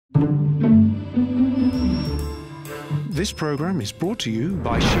This programme is brought to you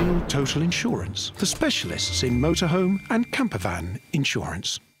by Shield Total Insurance, the specialists in motorhome and campervan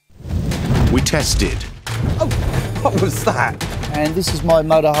insurance. We tested. Oh, what was that? And this is my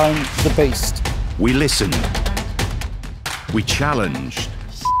motorhome, The Beast. We listened. We challenged.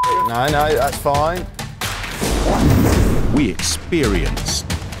 No, that's fine. We experienced.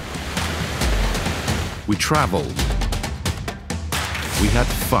 We travelled. We had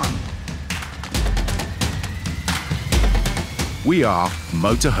fun. We are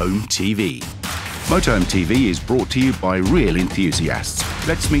Motorhome TV. Motorhome TV is brought to you by real enthusiasts.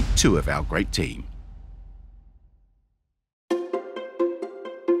 Let's meet two of our great team.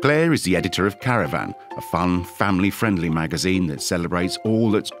 Claire is the editor of Caravan, a fun, family-friendly magazine that celebrates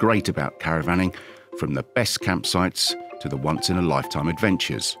all that's great about caravanning, from the best campsites to the once-in-a-lifetime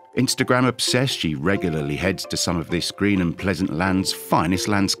adventures. Instagram-obsessed, she regularly heads to some of this green and pleasant land's finest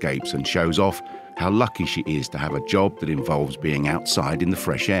landscapes and shows off how lucky she is to have a job that involves being outside in the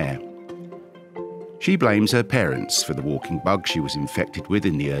fresh air. She blames her parents for the walking bug she was infected with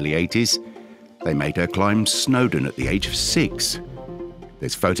in the early 80s. They made her climb Snowdon at the age of 6.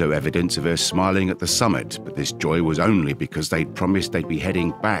 There's photo evidence of her smiling at the summit, but this joy was only because they'd promised they'd be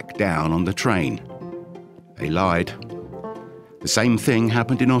heading back down on the train. They lied. The same thing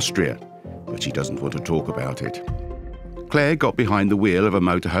happened in Austria, but she doesn't want to talk about it. Claire got behind the wheel of a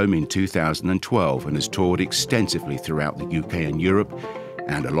motorhome in 2012 and has toured extensively throughout the UK and Europe,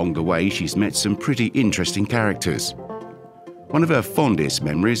 and along the way she's met some pretty interesting characters. One of her fondest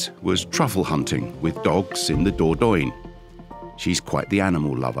memories was truffle hunting with dogs in the Dordogne. She's quite the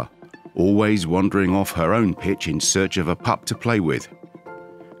animal lover, always wandering off her own pitch in search of a pup to play with.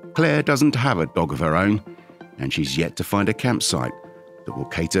 Claire doesn't have a dog of her own, and she's yet to find a campsite that will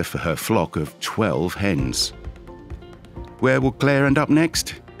cater for her flock of 12 hens. Where will Claire end up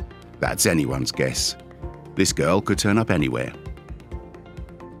next? That's anyone's guess. This girl could turn up anywhere.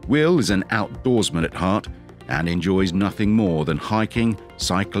 Will is an outdoorsman at heart and enjoys nothing more than hiking,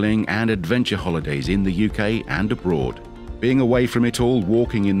 cycling and adventure holidays in the UK and abroad. Being away from it all,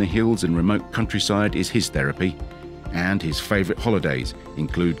 walking in the hills and remote countryside is his therapy, and his favourite holidays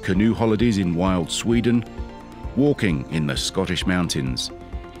include canoe holidays in wild Sweden, walking in the Scottish mountains,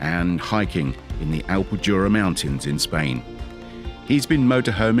 and hiking in the Alpujura Mountains in Spain. He's been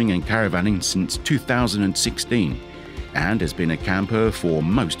motorhoming and caravanning since 2016 and has been a camper for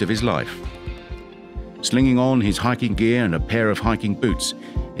most of his life. Slinging on his hiking gear and a pair of hiking boots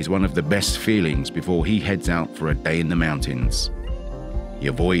is one of the best feelings before he heads out for a day in the mountains. He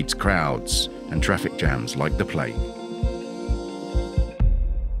avoids crowds and traffic jams like the plague.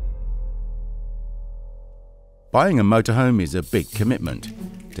 Buying a motorhome is a big commitment.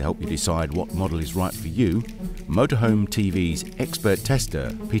 To help you decide what model is right for you, Motorhome TV's expert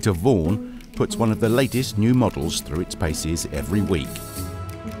tester, Peter Vaughan, puts one of the latest new models through its paces every week.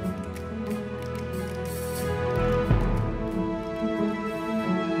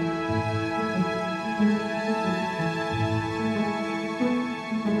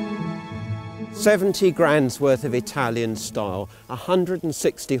 £70 grand's worth of Italian style,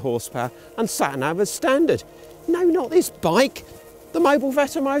 160 horsepower and sat-nav as standard. No, not this bike, the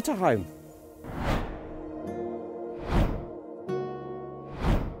Mobilvetta motorhome.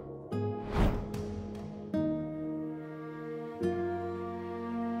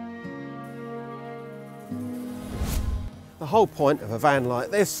 The whole point of a van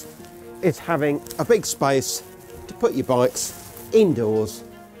like this is having a big space to put your bikes indoors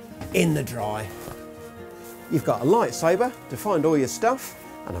in the dry. You've got a lightsaber to find all your stuff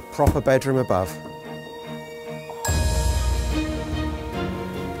and a proper bedroom above.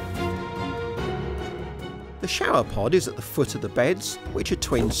 The shower pod is at the foot of the beds, which are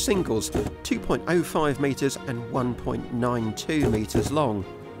twin singles, 2.05 metres and 1.92 metres long.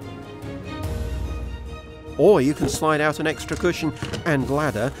 Or you can slide out an extra cushion and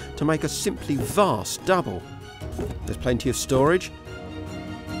ladder to make a simply vast double. There's plenty of storage,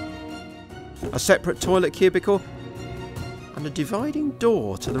 a separate toilet cubicle and a dividing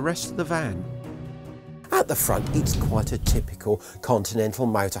door to the rest of the van. At the front, it's quite a typical continental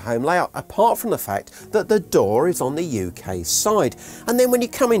motorhome layout, apart from the fact that the door is on the UK side. And then when you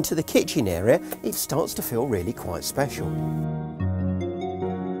come into the kitchen area, it starts to feel really quite special.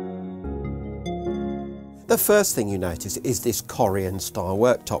 The first thing you notice is this Korean style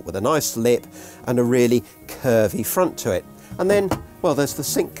worktop with a nice lip and a really curvy front to it. And then, well, there's the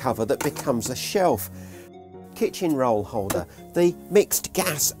sink cover that becomes a shelf, kitchen roll holder, the mixed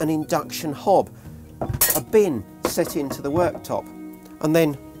gas and induction hob, a bin set into the worktop, and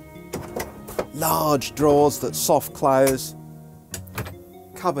then large drawers that soft close,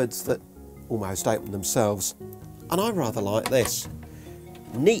 cupboards that almost open themselves. And I rather like this.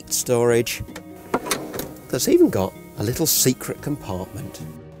 Neat storage that's even got a little secret compartment.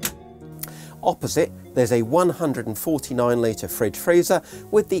 Opposite, there's a 149 litre fridge freezer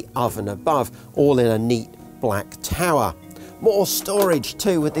with the oven above, all in a neat black tower. More storage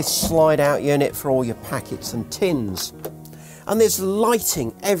too, with this slide out unit for all your packets and tins. And there's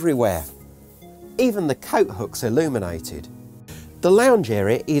lighting everywhere. Even the coat hook's illuminated. The lounge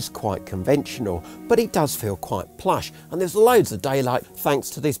area is quite conventional, but it does feel quite plush, and there's loads of daylight thanks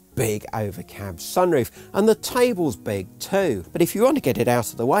to this big overcab sunroof, and the table's big too. But if you want to get it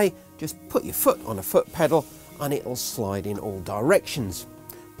out of the way, just put your foot on a foot pedal and it'll slide in all directions.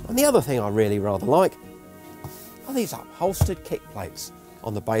 And the other thing I really rather like are these upholstered kick plates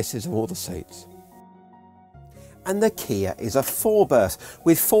on the bases of all the seats. And the Kia is a 4-berth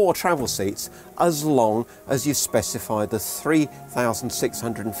with 4 travel seats as long as you specify the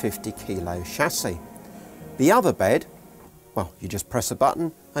 3,650 kilo chassis. The other bed, well, you just press a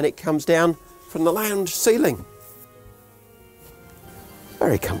button and it comes down from the lounge ceiling.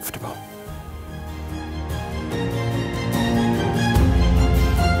 Very comfortable.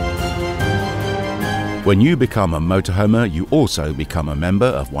 When you become a motorhomer, you also become a member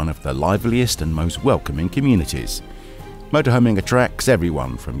of one of the liveliest and most welcoming communities. Motorhoming attracts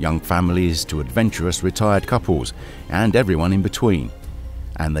everyone from young families to adventurous retired couples and everyone in between.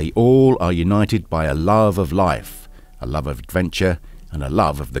 And they all are united by a love of life, a love of adventure and a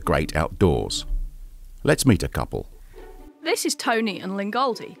love of the great outdoors. Let's meet a couple. This is Tony and Lynn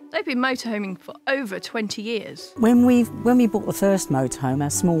Goldie. They've been motorhoming for over 20 years. When we bought the first motorhome,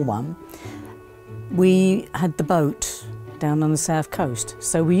 our small one, we had the boat down on the south coast.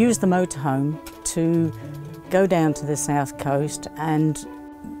 So we used the motorhome to go down to the south coast and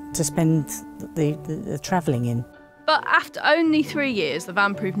to spend the travelling in. But after only 3 years, the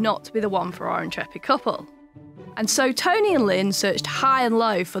van proved not to be the one for our intrepid couple. And so Tony and Lynn searched high and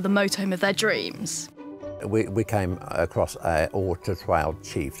low for the motorhome of their dreams. We came across an Auto Trail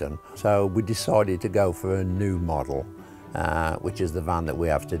Chieftain, so we decided to go for a new model, which is the van that we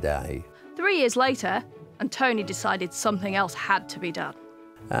have today. 3 years later, and Tony decided something else had to be done.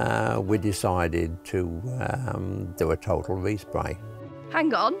 We decided to do a total respray.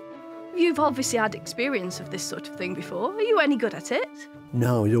 Hang on, you've obviously had experience of this sort of thing before. Are you any good at it?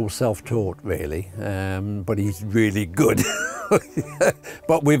 No, he's all self-taught really, but he's really good.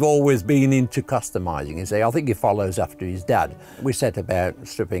 But we've always been into customising. You see, I think he follows after his dad. We set about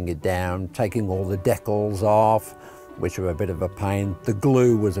stripping it down, taking all the decals off, which were a bit of a pain. The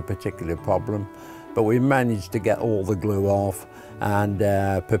glue was a particular problem, but we managed to get all the glue off and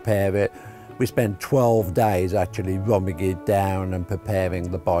prepare it. We spent 12 days actually rubbing it down and preparing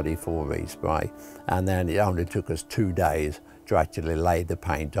the body for respray, and then it only took us 2 days to actually lay the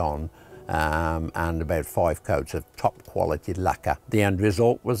paint on, and about 5 coats of top quality lacquer. The end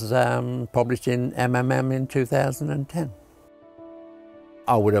result was published in MMM in 2010.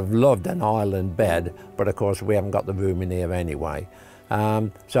 I would have loved an island bed, but of course we haven't got the room in here anyway.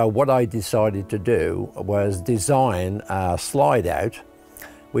 So what I decided to do was design a slide out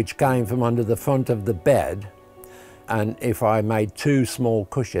which came from under the front of the bed, and if I made 2 small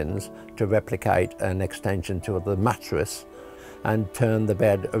cushions to replicate an extension to the mattress and turn the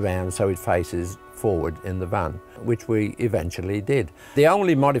bed around so it faces forward in the van, which we eventually did. The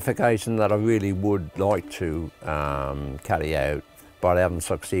only modification that I really would like to carry out, but I haven't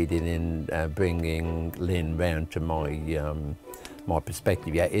succeeded in bringing Lynn round to my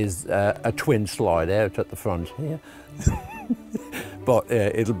perspective yet, is a twin slide out at the front here. But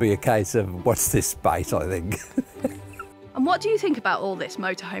it'll be a case of what's this space, I think. And what do you think about all this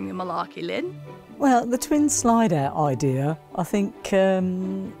motorhoming malarkey, Lynn? Well, the twin slide out idea, I think,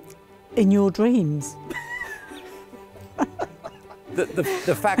 in your dreams.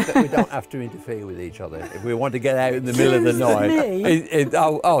 The fact that we don't have to interfere with each other if we want to get out in the middle of the night.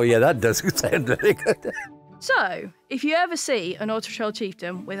 Oh yeah, that does sound very good. So, if you ever see an Auto Trail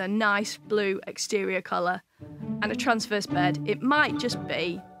Chieftain with a nice blue exterior colour and a transverse bed, it might just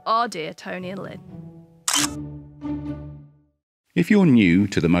be our dear Tony and Lynn. If you're new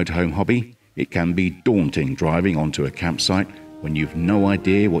to the motorhome hobby, it can be daunting driving onto a campsite when you've no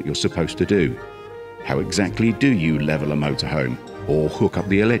idea what you're supposed to do. How exactly do you level a motorhome or hook up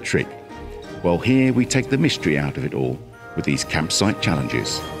the electric? Well, here we take the mystery out of it all with these campsite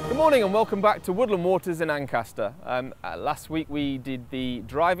challenges. Good morning and welcome back to Woodland Waters in Ancaster. Last week we did the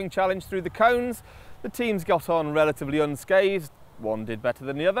driving challenge through the cones. The teams got on relatively unscathed. One did better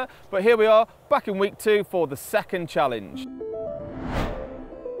than the other, but here we are back in week 2 for the second challenge.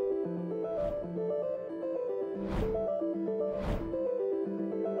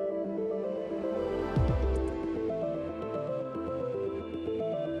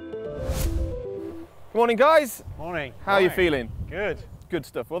 Morning, guys. Morning. How are you feeling? Good. Good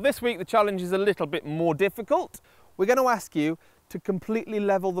stuff. Well, this week the challenge is a little bit more difficult. We're going to ask you to completely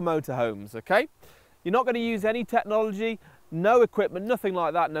level the motorhomes, okay? You're not going to use any technology, no equipment, nothing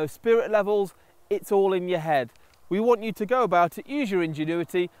like that, no spirit levels. It's all in your head. We want you to go about it, use your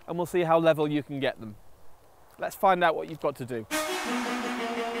ingenuity, and we'll see how level you can get them. Let's find out what you've got to do.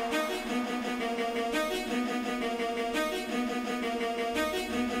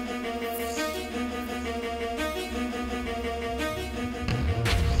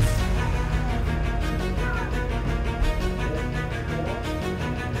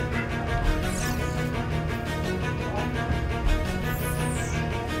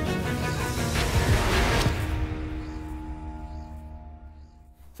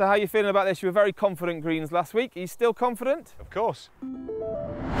 So how are you feeling about this? You were very confident, Greens, last week. Are you still confident? Of course.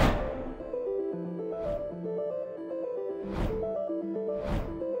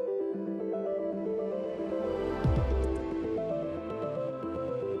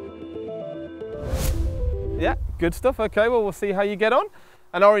 Yeah, good stuff. Okay, well, we'll see how you get on.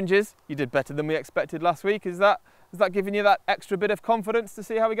 And Oranges, you did better than we expected last week. Is that giving you that extra bit of confidence to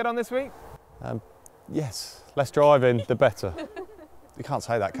see how we get on this week? Yes, less driving, the better. You can't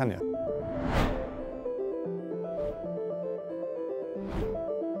say that, can you?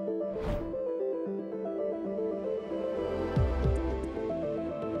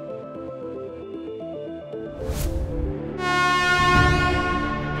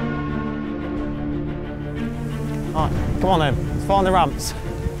 Right, come on then, let's find the ramps.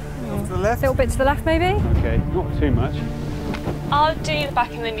 Off to the left? A little bit to the left, maybe? Okay, not too much. I'll do the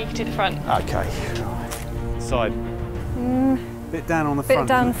back and then you can do the front. Okay. Side. Bit down on the Bit front.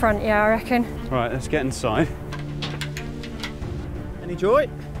 down the front, yeah, I reckon. Right, let's get inside. Any joy?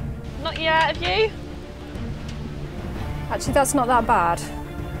 Not yet, have you? Actually, that's not that bad.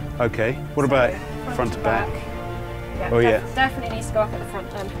 Okay, what about front to back? Yeah, Oh yeah. Definitely needs to go up at the front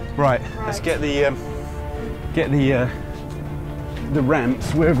then. Right, let's get the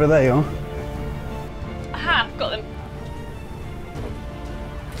ramps wherever they are. Aha, got them.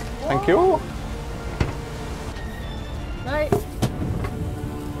 Thank you. No.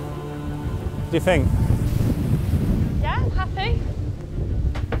 What do you think? Yeah, happy.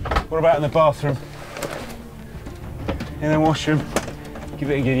 What about in the bathroom? In the washroom? Give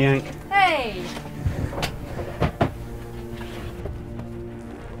it a good yank. Hey!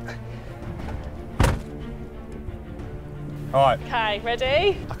 All right. Okay,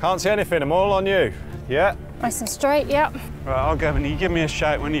 ready? I can't see anything, I'm all on you. Yeah? Nice and straight, yep. Right, I'll go and you give me a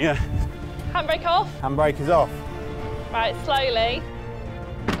shout when you... Handbrake off. Handbrake is off. Right, slowly.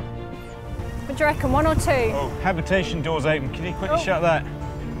 What do you reckon, 1 or 2? Oh, habitation door's open. Can you quickly shut that?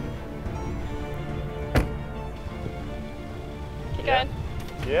 Keep going.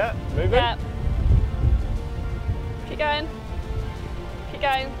 Yeah, moving. Yeah. Keep going. Keep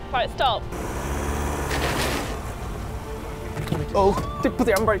going. Right, stop. Oh, did put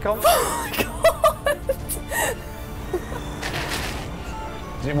the handbrake on. Oh my God!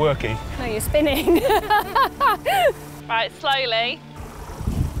 Is it working? No, you're spinning. Right, slowly.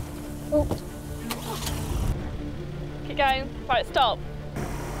 Oh. Keep going. Right, stop.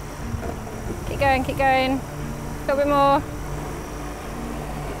 Keep going, keep going. A little bit more.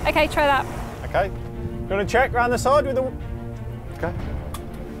 Okay, try that. Okay. You want to check round the side with the... Okay.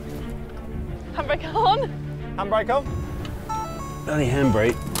 Handbrake on. Handbrake on. Bloody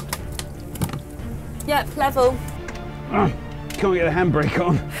handbrake. Yep, level. Oh, can't get the handbrake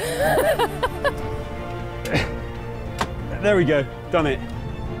on. There we go, done it.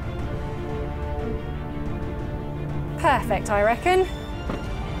 Perfect, I reckon.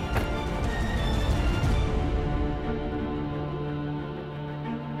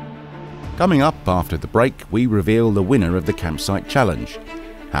 Coming up after the break, we reveal the winner of the campsite challenge,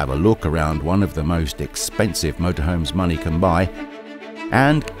 have a look around one of the most expensive motorhomes money can buy,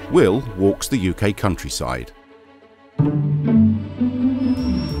 and Will walks the UK countryside.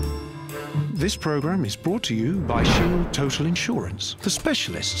 This programme is brought to you by Shield Total Insurance, the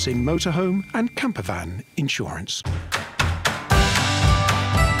specialists in motorhome and campervan insurance.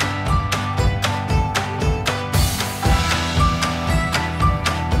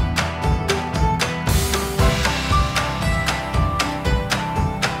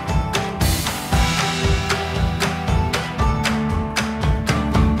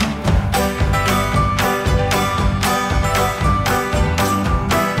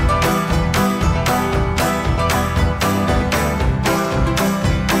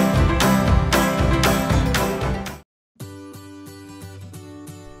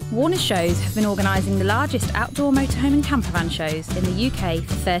 Warner Shows have been organising the largest outdoor motorhome and campervan shows in the UK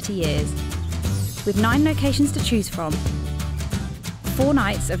for 30 years. With 9 locations to choose from, 4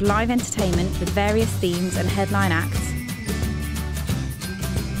 nights of live entertainment with various themes and headline acts,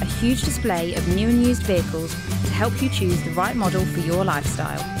 a huge display of new and used vehicles to help you choose the right model for your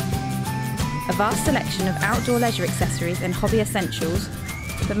lifestyle, a vast selection of outdoor leisure accessories and hobby essentials,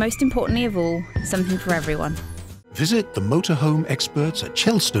 but most importantly of all, something for everyone. Visit the motorhome experts at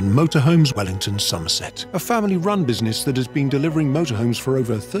Chelston Motorhomes, Wellington, Somerset, a family-run business that has been delivering motorhomes for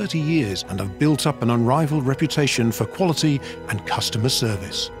over 30 years and have built up an unrivaled reputation for quality and customer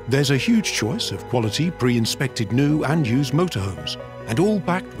service. There's a huge choice of quality pre-inspected new and used motorhomes, and all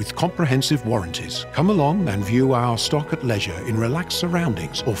backed with comprehensive warranties. Come along and view our stock at leisure in relaxed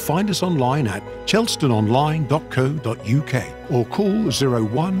surroundings, or find us online at chelstononline.co.uk or call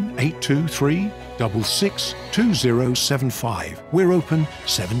 01823 662075. We're open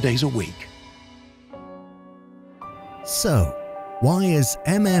 7 days a week. So, why is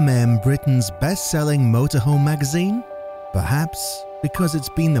MMM Britain's best-selling motorhome magazine? Perhaps because it's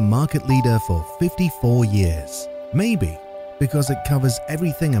been the market leader for 54 years. Maybe because it covers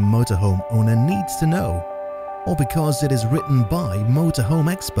everything a motorhome owner needs to know. Or because it is written by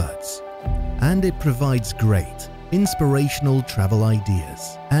motorhome experts. And it provides great, inspirational travel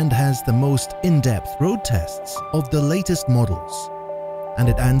ideas and has the most in-depth road tests of the latest models. And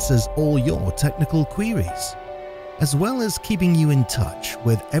it answers all your technical queries, as well as keeping you in touch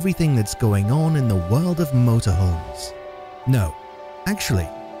with everything that's going on in the world of motorhomes. No, actually,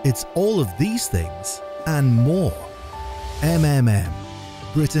 it's all of these things and more. MMM,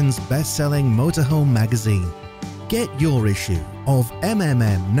 Britain's best-selling motorhome magazine. Get your issue of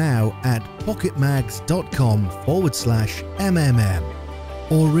MMM now at pocketmags.com/MMM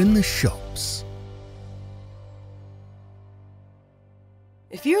or in the shops.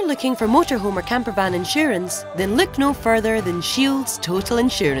 If you're looking for motorhome or campervan insurance, then look no further than Shields Total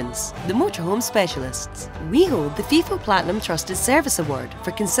Insurance, the motorhome specialists. We hold the FIFA Platinum Trusted Service Award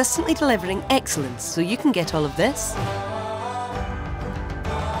for consistently delivering excellence, so you can get all of this.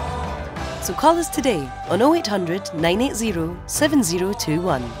 So call us today on 0800 980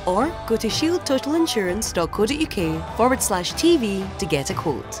 7021 or go to shieldtotalinsurance.co.uk/TV to get a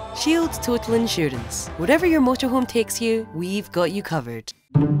quote. Shield Total Insurance. Wherever your motorhome takes you, we've got you covered.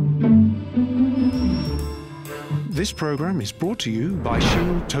 This programme is brought to you by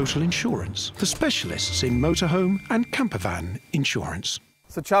Shield Total Insurance, the specialists in motorhome and campervan insurance.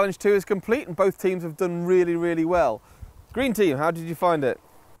 So challenge 2 is complete and both teams have done really, really well. Green team, how did you find it?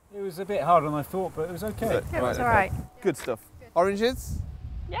 It was a bit harder than I thought, but it was okay. It was alright. Good stuff. Oranges?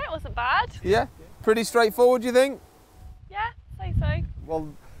 Yeah, it wasn't bad. Yeah? Pretty straightforward, you think? Yeah, say so. Well,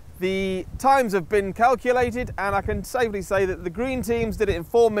 the times have been calculated and I can safely say that the green teams did it in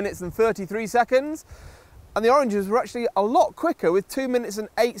 4 minutes and 33 seconds and the oranges were actually a lot quicker with 2 minutes and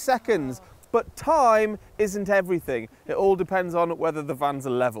 8 seconds. But time isn't everything. It all depends on whether the vans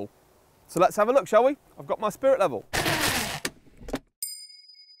are level. So let's have a look, shall we? I've got my spirit level.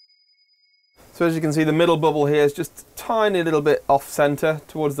 So as you can see, the middle bubble here is just a tiny little bit off centre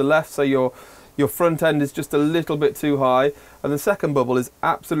towards the left, so your front end is just a little bit too high, and the second bubble is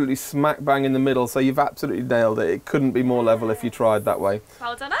absolutely smack bang in the middle, so you've absolutely nailed it. It couldn't be more level if you tried that way.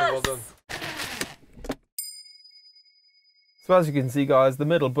 Well done, us. Well done. So as you can see, guys, the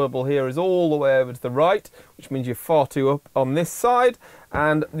middle bubble here is all the way over to the right, which means you're far too up on this side,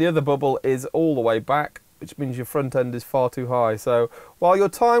 and the other bubble is all the way back, which means your front end is far too high. So while your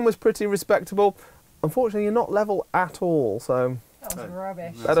time was pretty respectable, unfortunately you're not level at all, so that was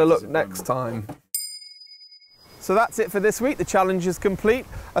rubbish. Better look next time. So that's it for this week. The challenge is complete.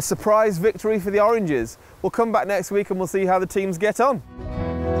 A surprise victory for the oranges. We'll come back next week and we'll see how the teams get on.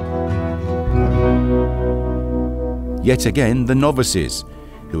 Yet again, the novices,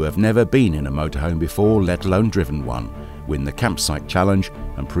 who have never been in a motorhome before, let alone driven one, win the campsite challenge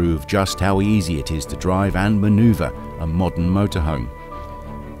and prove just how easy it is to drive and manoeuvre a modern motorhome.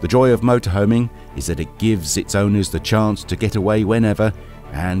 The joy of motorhoming is that it gives its owners the chance to get away whenever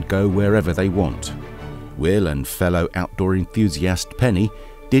and go wherever they want. Will and fellow outdoor enthusiast Penny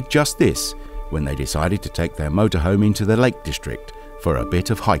did just this when they decided to take their motorhome into the Lake District for a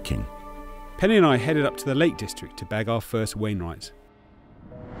bit of hiking. Penny and I headed up to the Lake District to bag our first Wainwrights.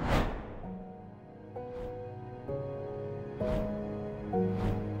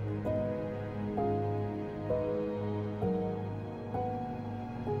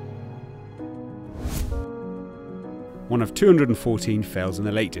 One of 214 fells in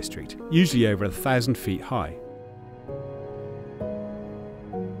the Lake District, usually over 1,000 feet high.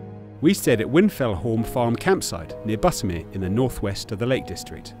 We stayed at Windfellhorn Farm campsite near Buttermere in the northwest of the Lake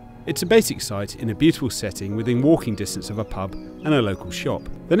District. It's a basic site in a beautiful setting within walking distance of a pub and a local shop.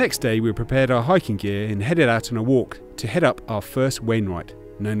 The next day we prepared our hiking gear and headed out on a walk to head up our first Wainwright,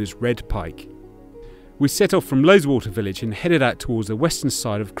 known as Red Pike. We set off from Loweswater village and headed out towards the western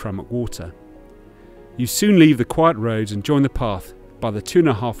side of Crummock Water. You soon leave the quiet roads and join the path by the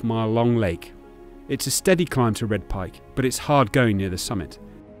 2.5 mile long lake. It's a steady climb to Red Pike, but it's hard going near the summit.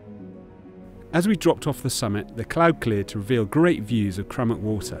 As we dropped off the summit, the cloud cleared to reveal great views of Crummock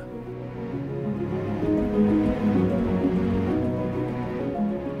Water.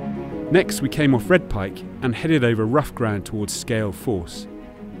 Next we came off Red Pike and headed over rough ground towards Scale Force.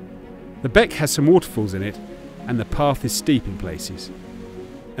 The beck has some waterfalls in it and the path is steep in places.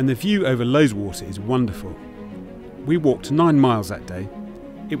 And the view over Loweswater is wonderful. We walked 9 miles that day.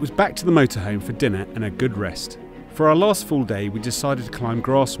 It was back to the motorhome for dinner and a good rest. For our last full day we decided to climb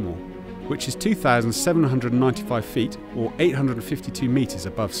Grassmoor, which is 2,795 feet or 852 metres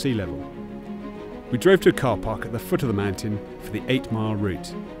above sea level. We drove to a car park at the foot of the mountain for the 8-mile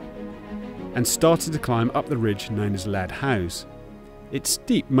route and started to climb up the ridge known as Lad House. It's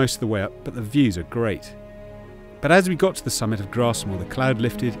steep most of the way up, but the views are great. But as we got to the summit of Grassmoor, the cloud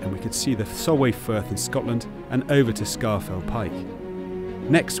lifted and we could see the Solway Firth in Scotland and over to Scarfell Pike.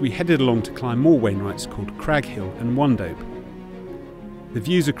 Next we headed along to climb more Wainwrights called Crag Hill and Wandope. The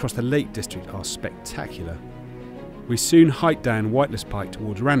views across the Lake District are spectacular. We soon hiked down Whiteless Pike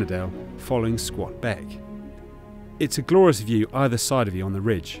towards Ranadale, following Squat Beck. It's a glorious view either side of you on the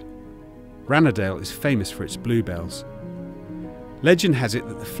ridge. Ranadale is famous for its bluebells. Legend has it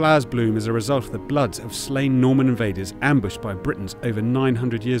that the flowers bloom as a result of the bloods of slain Norman invaders ambushed by Britons over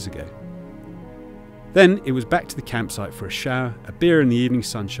 900 years ago. Then it was back to the campsite for a shower, a beer in the evening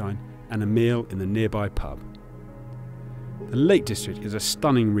sunshine, and a meal in the nearby pub. The Lake District is a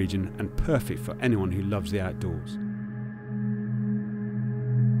stunning region and perfect for anyone who loves the outdoors.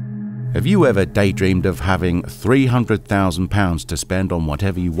 Have you ever daydreamed of having £300,000 to spend on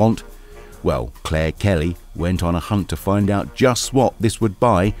whatever you want? Well, Claire Kelly went on a hunt to find out just what this would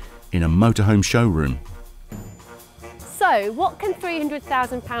buy in a motorhome showroom. So, what can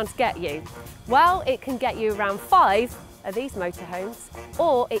 £300,000 get you? Well, it can get you around 5 of these motorhomes,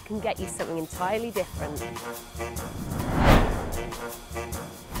 or it can get you something entirely different.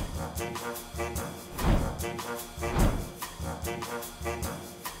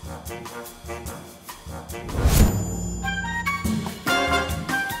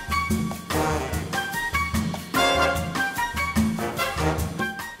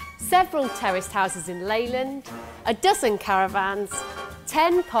 Several terraced houses in Leyland, a dozen caravans,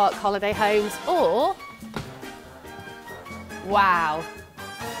 10 park holiday homes, or... wow!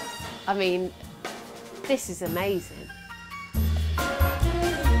 I mean, this is amazing.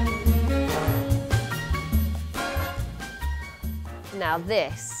 Now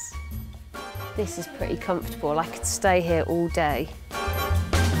this is pretty comfortable. I could stay here all day. I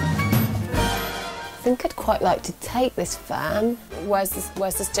think I'd quite like to take this van. Where's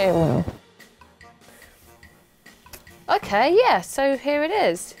the steering wheel? Okay, yeah, so here it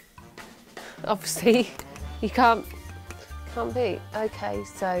is. Obviously, you can't beat. Okay,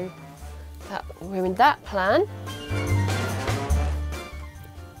 so we're in that plan.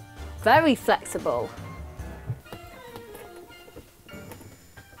 Very flexible.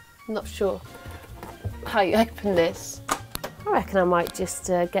 I'm not sure how you open this. I reckon I might just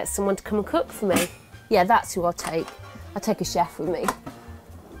get someone to come and cook for me. Yeah, that's who I'll take. I'll take a chef with me.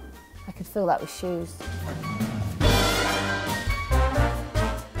 I could fill that with shoes.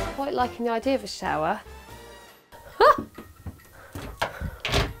 Quite liking the idea of a shower.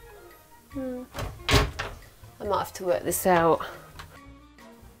 I might have to work this out.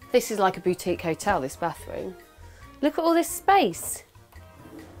 This is like a boutique hotel, this bathroom. Look at all this space.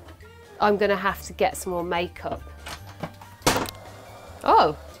 I'm gonna have to get some more makeup.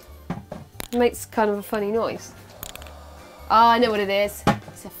 Oh, it makes kind of a funny noise. Oh, I know what it is.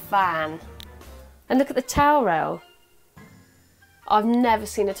 It's a fan. And look at the towel rail. I've never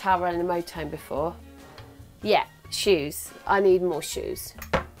seen a towel rail in a motorhome before. Yeah, shoes. I need more shoes.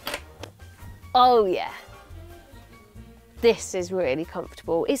 Oh yeah. This is really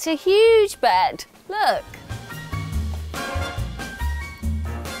comfortable. It's a huge bed. Look.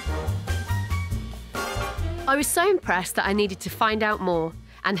 I was so impressed that I needed to find out more.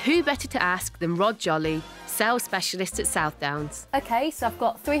 And who better to ask than Rod Jolly, sales specialist at South Downs. Okay, so I've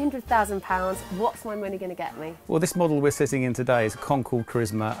got £300,000. What's my money going to get me? Well, this model we're sitting in today is a Concord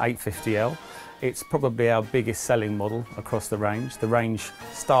Charisma 850L. It's probably our biggest selling model across the range. The range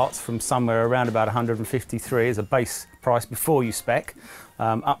starts from somewhere around about 153 as a base price before you spec.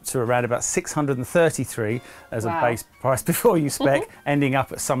 up to around about 633 as Wow. a base price before you spec, ending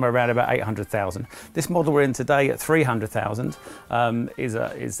up at somewhere around about 800,000. This model we're in today at 300,000 is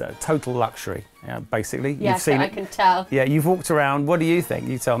a total luxury, basically. Yes, You've seen I it. can tell. Yeah, you've walked around. What do you think?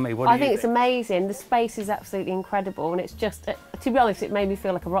 You tell me. What do I you think it's amazing. The space is absolutely incredible, and it's just, to be honest, it made me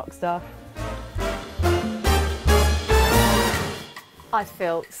feel like a rock star. I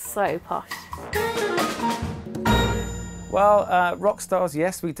feel so posh. Well, rock stars,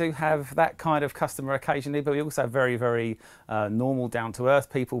 yes, we do have that kind of customer occasionally, but we also have very, very normal,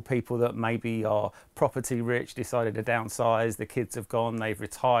 down-to-earth people that maybe are property rich, decided to downsize, the kids have gone, they've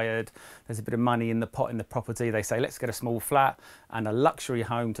retired, there's a bit of money in the pot in the property, they say, let's get a small flat and a luxury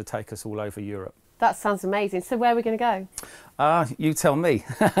home to take us all over Europe. That sounds amazing. So where are we going to go? You tell me.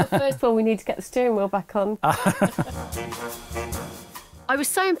 Well, first of all, we need to get the steering wheel back on. I was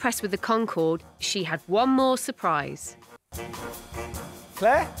so impressed with the Concorde, she had one more surprise.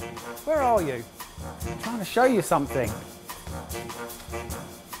 Claire, where are you? I'm trying to show you something.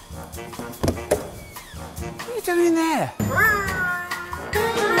 What are you doing there?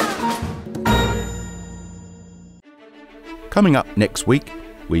 Coming up next week,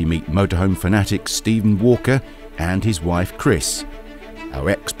 we meet motorhome fanatic Stephen Walker and his wife Chris. Our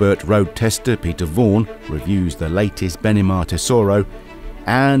expert road tester Peter Vaughan reviews the latest Benimar Tesoro,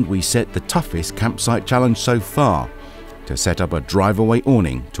 and we set the toughest campsite challenge so far, to set up a drive-away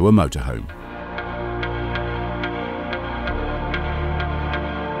awning to a motorhome.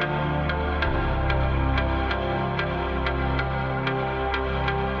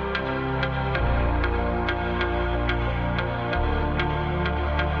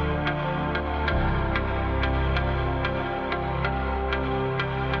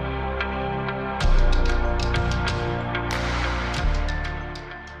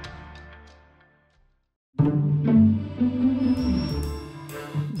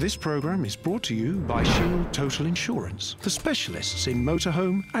 This programme is brought to you by Shield Total Insurance, the specialists in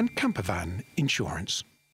motorhome and campervan insurance.